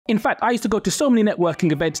In fact, I used to go to so many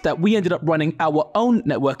networking events that we ended up running our own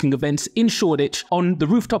networking events in Shoreditch on the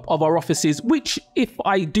rooftop of our offices, which, if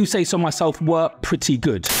I do say so myself, were pretty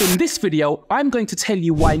good. In this video, I'm going to tell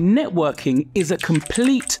you why networking is a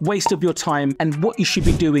complete waste of your time and what you should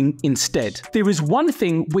be doing instead. There is one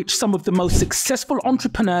thing which some of the most successful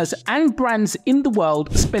entrepreneurs and brands in the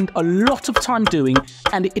world spend a lot of time doing,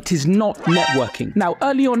 and it is not networking. Now,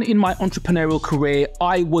 early on in my entrepreneurial career,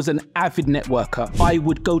 I was an avid networker. I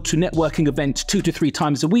would go to networking events 2 to 3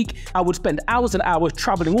 times a week. I would spend hours and hours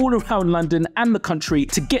traveling all around London and the country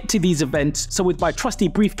to get to these events. So with my trusty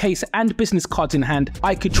briefcase and business cards in hand,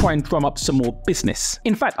 I could try and drum up some more business.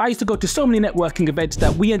 In fact, I used to go to so many networking events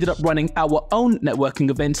that we ended up running our own networking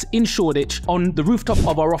events in Shoreditch on the rooftop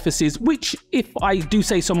of our offices, which, if I do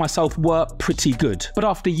say so myself, were pretty good. But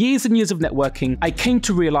after years and years of networking, I came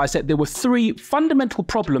to realize that there were 3 fundamental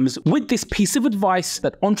problems with this piece of advice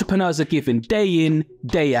that entrepreneurs are given day in,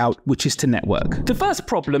 day out, which is to network. The first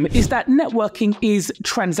problem is that networking is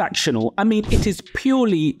transactional. I mean, it is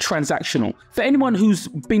purely transactional. For anyone who's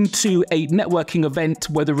been to a networking event,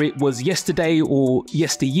 whether it was yesterday or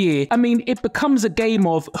yesteryear, I mean, it becomes a game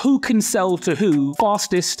of who can sell to who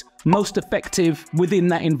fastest, most effective within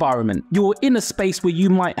that environment. You're in a space where you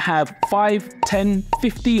might have 5, 10,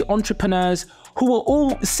 50 entrepreneurs who are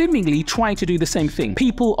all seemingly trying to do the same thing.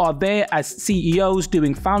 People are there as CEOs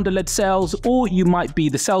doing founder-led sales, or you might be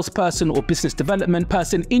the salesperson or business development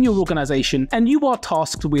person in your organization, and you are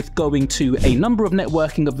tasked with going to a number of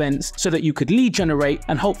networking events so that you could lead generate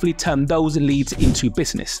and hopefully turn those leads into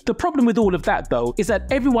business. The problem with all of that, though, is that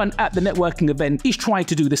everyone at the networking event is trying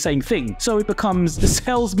to do the same thing. So it becomes the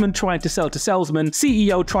salesman trying to sell to salesman,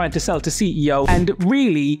 CEO trying to sell to CEO, and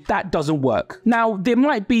really that doesn't work. Now, there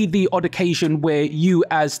might be the odd occasion where you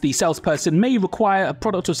as the salesperson may require a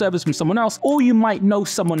product or service from someone else, or you might know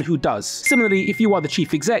someone who does. Similarly, if you are the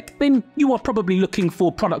chief exec, then you are probably looking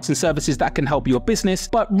for products and services that can help your business.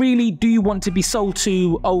 But really, do you want to be sold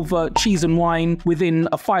to over cheese and wine within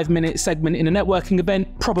a 5-minute segment in a networking event?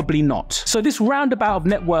 Probably not. So this roundabout of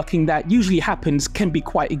networking that usually happens can be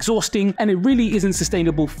quite exhausting, and it really isn't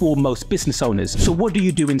sustainable for most business owners. So what do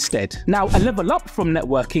you do instead? Now, a level up from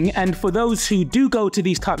networking, and for those who do go to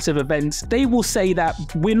these types of events, they will say that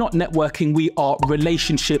we're not networking, we are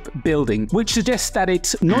relationship building, which suggests that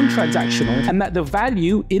it's non-transactional and that the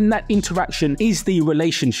value in that interaction is the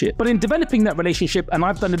relationship. But in developing that relationship, and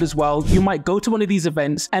I've done it as well, you might go to one of these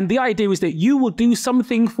events and the idea is that you will do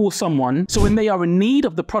something for someone, so when they are in need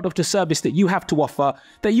of the product or service that you have to offer,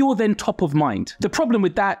 that you're then top of mind. The problem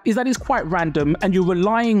with that is that it's quite random and you're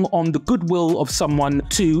relying on the goodwill of someone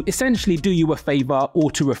to essentially do you a favor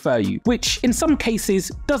or to refer you, which in some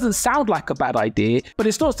cases doesn't sound like a bad idea, but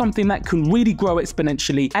it's not something that can really grow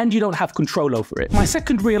exponentially and you don't have control over it. My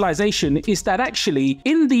second realization is that actually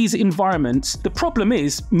in these environments, the problem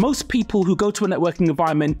is most people who go to a networking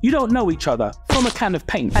environment, you don't know each other from a can of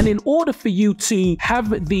paint. And in order for you to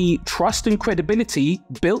have the trust and credibility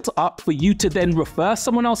built up for you to then refer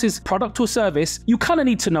someone else's product or service, you kind of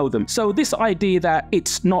need to know them. So this idea that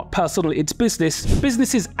it's not personal, it's business,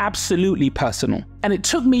 business is absolutely personal. And it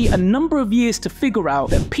took me a number of years to figure out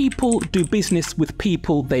that people do business with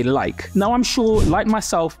people they like. Now, I'm sure, like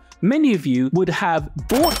myself, many of you would have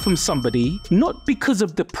bought from somebody not because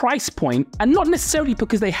of the price point and not necessarily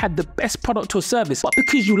because they had the best product or service, but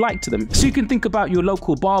because you liked them. So you can think about your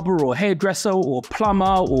local barber or hairdresser or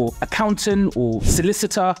plumber or accountant or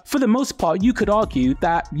solicitor. For the most part, you could argue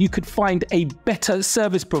that you could find a better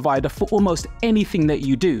service provider for almost anything that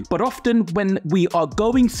you do. But often when we are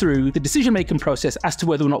going through the decision-making process as to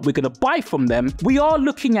whether or not we're going to buy from them, we are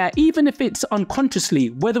looking at, even if it's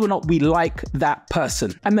unconsciously, whether or not we like that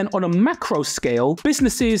person. And then on a macro scale,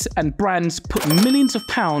 businesses and brands put millions of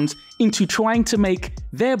pounds into trying to make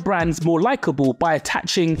their brands more likable by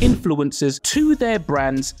attaching influencers to their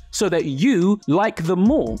brands so that you like them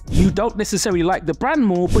more. You don't necessarily like the brand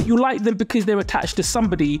more, but you like them because they're attached to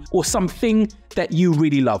somebody or something that you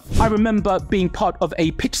really love. I remember being part of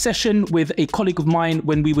a pitch session with a colleague of mine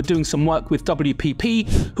when we were doing some work with WPP,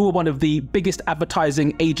 who are one of the biggest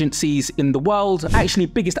advertising agencies in the world, actually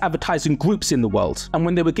biggest advertising groups in the world. And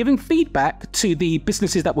when they were giving feedback to the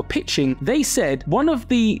businesses that were pitching, they said one of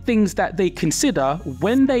the things that they consider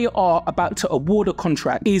when they are about to award a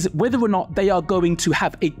contract is whether or not they are going to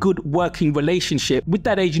have a good working relationship with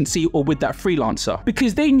that agency or with that freelancer,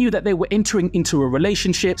 because they knew that they were entering into a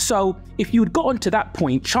relationship. So if you had gotten to that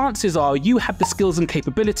point, chances are you have the skills and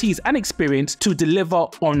capabilities and experience to deliver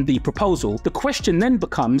on the proposal. The question then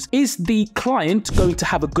becomes, is the client going to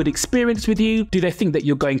have a good experience with you? Do they think that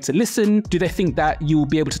you're going to listen? Do they think that you will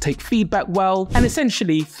be able to take feedback well? And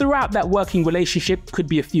essentially, throughout that working relationship, could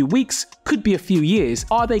be a few weeks, could be a few years,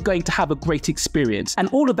 are they going to have a great experience? And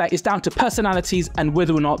all of that is down to personalities and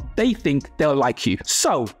whether or not they think they'll like you.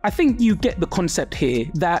 So I think you get the concept here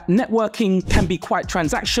that networking can be quite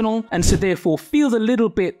transactional and so therefore feels a little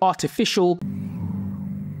bit artificial.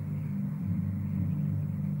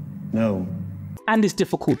 No. And is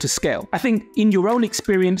difficult to scale. I think in your own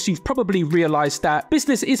experience, you've probably realized that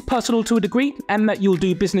business is personal to a degree and that you'll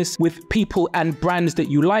do business with people and brands that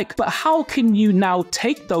you like, but how can you now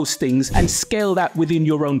take those things and scale that within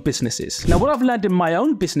your own businesses? Now, what I've learned in my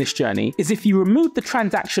own business journey is if you remove the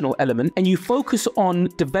transactional element and you focus on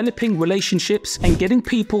developing relationships and getting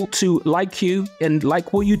people to like you and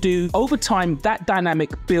like what you do, over time, that dynamic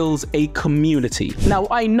builds a community. Now,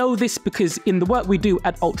 I know this because in the work we do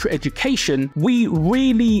at Ultra Education, we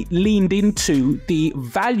really leaned into the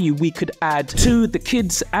value we could add to the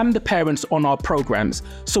kids and the parents on our programs.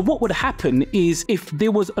 So what would happen is if there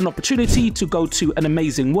was an opportunity to go to an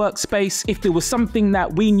amazing workspace, if there was something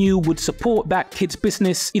that we knew would support that kid's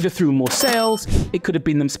business, either through more sales, it could have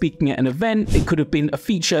been them speaking at an event, it could have been a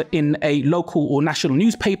feature in a local or national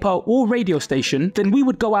newspaper or radio station, then we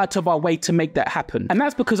would go out of our way to make that happen. And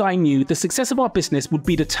that's because I knew the success of our business would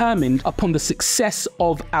be determined upon the success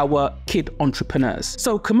of our kid entrepreneurs.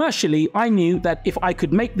 So commercially, I knew that if I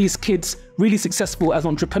could make these kids really successful as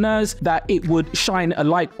entrepreneurs, that it would shine a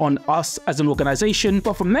light on us as an organization.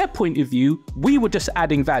 But from their point of view, we were just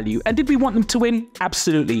adding value. And did we want them to win?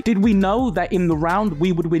 Absolutely. Did we know that in the round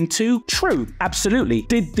we would win too? True. Absolutely.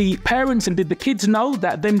 Did the parents and did the kids know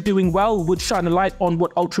that them doing well would shine a light on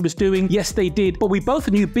what Ultra was doing? Yes, they did. But we both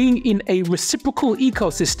knew, being in a reciprocal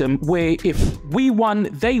ecosystem where if we won,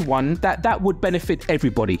 they won, that would benefit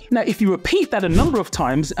everybody. Now, if you repeat that a number of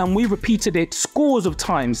times, and we repeated it scores of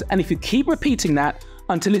times, and if you keep repeating that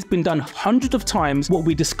until it's been done hundreds of times, what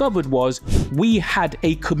we discovered was we had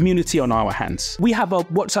a community on our hands. We have a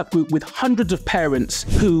WhatsApp group with hundreds of parents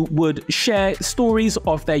who would share stories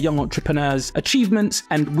of their young entrepreneurs' achievements,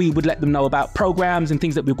 and we would let them know about programs and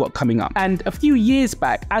things that we've got coming up. And a few years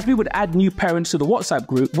back, as we would add new parents to the WhatsApp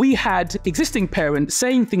group, we had existing parents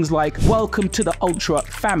saying things like, "Welcome to the Ultra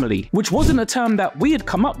family," which wasn't a term that we had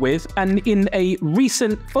come up with. And in a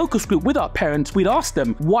recent focus group with our parents, we'd asked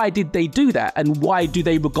them, why did they do that? And why do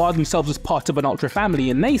they regard themselves as part of an Ultra family?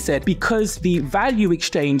 And they said, because the value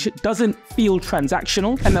exchange doesn't feel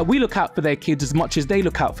transactional, and that we look out for their kids as much as they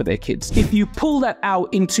look out for their kids. If you pull that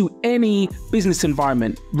out into any business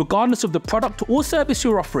environment, regardless of the product or service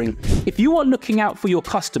you're offering, if you are looking out for your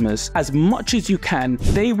customers as much as you can,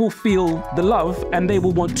 they will feel the love and they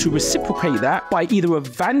will want to reciprocate that by either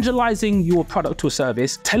evangelizing your product or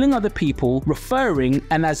service, telling other people, referring,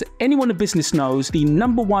 and as anyone in business knows, the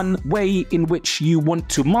 #1 way in which you want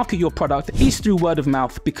to market your product is through word of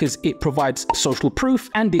mouth, because it provides social proof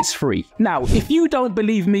and it's free. Now, if you don't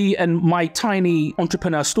believe me and my tiny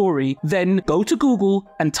entrepreneur story, then go to Google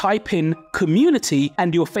and type in community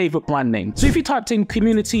and your favorite brand name. So if you typed in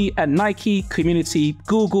community and Nike, community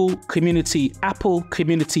Google, community Apple,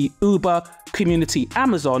 community Uber, community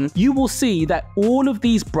Amazon, you will see that all of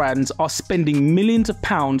these brands are spending millions of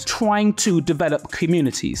pounds trying to develop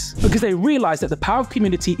communities, because they realize that the power of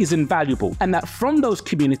community is invaluable, and that from those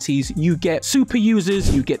communities you get super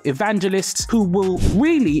users, you get evangelists who will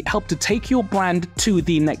really help to take your brand to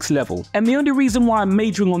the next level. And the only reason why I'm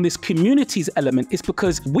majoring on this communities element is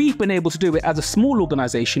because we've been able to do it as a small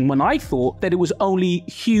organization, when I thought that it was only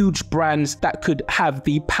huge brands that could have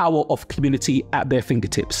the power of community at their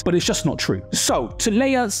fingertips, but it's just not true. So to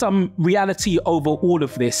layer some reality over all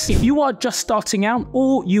of this, if you are just starting out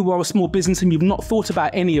or you are a small business and you've not thought about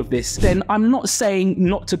any of this, then I'm not saying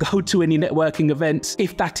not to go to any networking events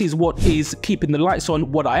if that is what is keeping the lights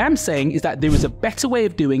on. What I am saying is that there is a better way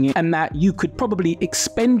of doing it, and that you could probably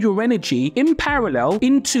expend your energy in parallel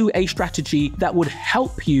into a strategy that would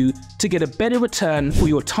help you to get a better return for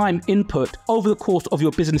your time input over the course of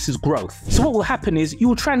your business's growth. So what will happen is you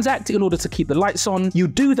will transact in order to keep the lights on. You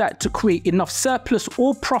do that to create enough surplus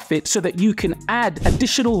or profit so that you can add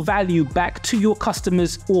additional value back to your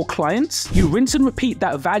customers or clients. You rinse and repeat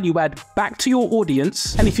that value add back to your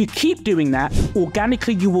audience. And if you keep doing that,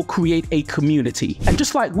 organically you will create a community. And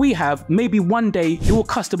just like we have, maybe one day your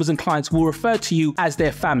customers and clients will refer to you as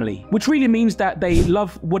their family, which really means that they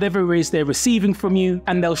love whatever it is they're receiving from you,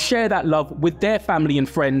 and they'll share that love with their family and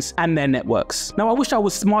friends and their networks. Now, I wish I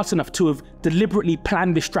was smart enough to have deliberately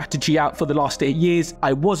planned this strategy out for the last 8 years.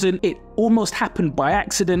 I wasn't. It almost happened by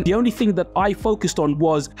accident. The only thing that I focused on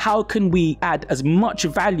was how can we add as much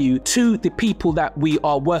value to the people that we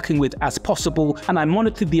are working with as possible, and I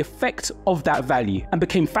monitored the effect of that value and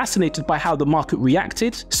became fascinated by how the market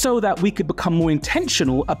reacted so that we could become more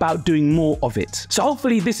intentional about doing more of it. So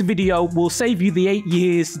hopefully this video will save you the 8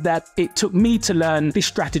 years that it took me to learn this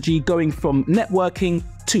strategy, going from networking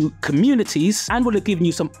to communities, and will have given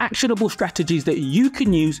you some actionable strategies that you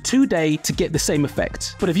can use today to get the same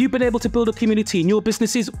effect. But have you been able to build a community in your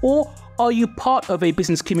businesses, or are you part of a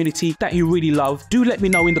business community that you really love? Do let me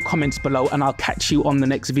know in the comments below, and I'll catch you on the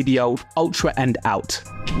next video. Ultra and out.